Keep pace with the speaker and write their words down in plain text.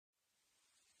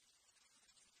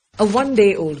A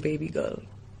one-day-old baby girl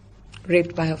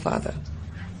raped by her father.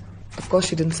 Of course,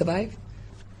 she didn't survive.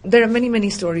 There are many, many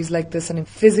stories like this, and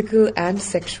physical and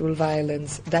sexual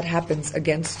violence that happens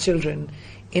against children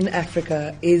in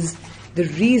Africa is the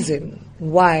reason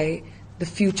why the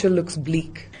future looks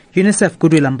bleak. UNICEF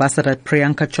Goodwill Ambassador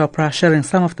Priyanka Chopra sharing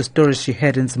some of the stories she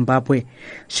heard in Zimbabwe.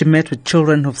 She met with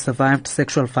children who've survived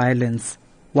sexual violence.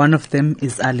 One of them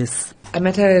is Alice. I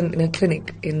met her in a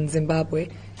clinic in Zimbabwe.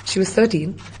 She was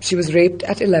 13. She was raped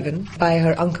at 11 by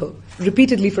her uncle,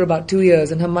 repeatedly for about 2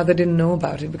 years, and her mother didn't know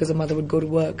about it because her mother would go to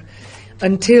work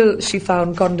until she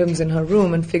found condoms in her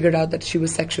room and figured out that she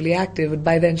was sexually active, but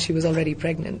by then she was already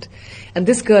pregnant. And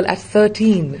this girl at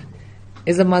 13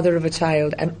 is a mother of a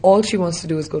child, and all she wants to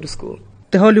do is go to school.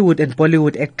 The Hollywood and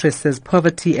Bollywood actress says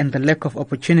poverty and the lack of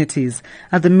opportunities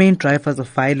are the main drivers of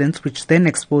violence, which then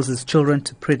exposes children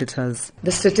to predators.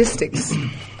 The statistics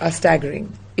are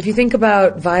staggering. If you think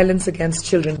about violence against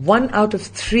children, 1 out of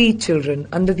 3 children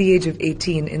under the age of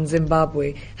 18 in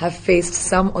Zimbabwe have faced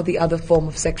some or the other form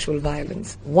of sexual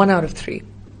violence. 1 out of 3.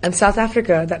 And South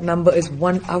Africa, that number is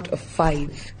 1 out of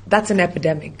 5. That's an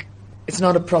epidemic. It's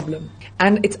not a problem.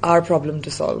 And it's our problem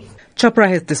to solve. Chopra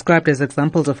has described as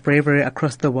examples of bravery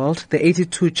across the world the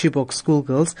 82 Chibok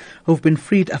schoolgirls who've been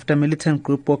freed after militant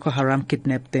group Boko Haram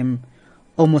kidnapped them.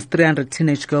 Almost 300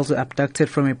 teenage girls were abducted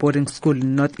from a boarding school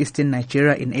in northeastern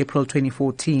Nigeria in April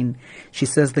 2014. She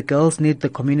says the girls need the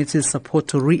community's support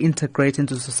to reintegrate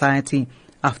into society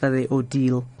after their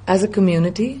ordeal. As a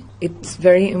community, it's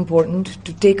very important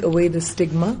to take away the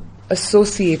stigma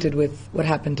associated with what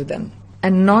happened to them,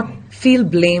 and not feel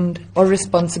blamed or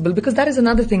responsible, because that is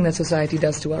another thing that society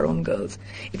does to our own girls.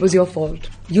 It was your fault.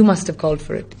 You must have called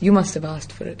for it. You must have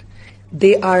asked for it.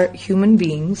 They are human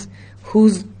beings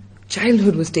whose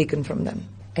childhood was taken from them.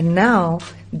 And now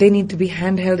they need to be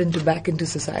handheld back into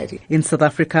society. In South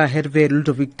Africa, Hervé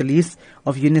Ludovic Delis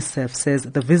of UNICEF says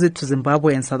the visit to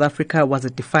Zimbabwe and South Africa was a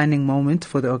defining moment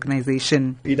for the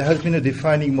organization. It has been a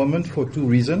defining moment for 2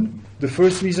 reasons. The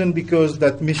first reason because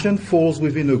that mission falls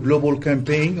within a global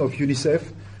campaign of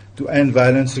UNICEF to end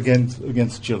violence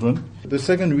against children. The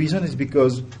second reason is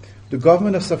because the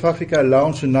government of South Africa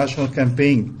launched a national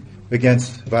campaign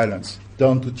against violence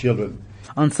done to children.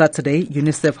 On Saturday,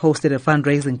 UNICEF hosted a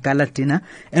fundraising gala dinner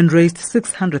and raised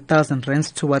 600,000 rands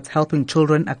towards helping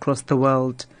children across the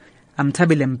world. I'm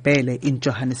Thabile Mbhele in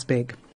Johannesburg.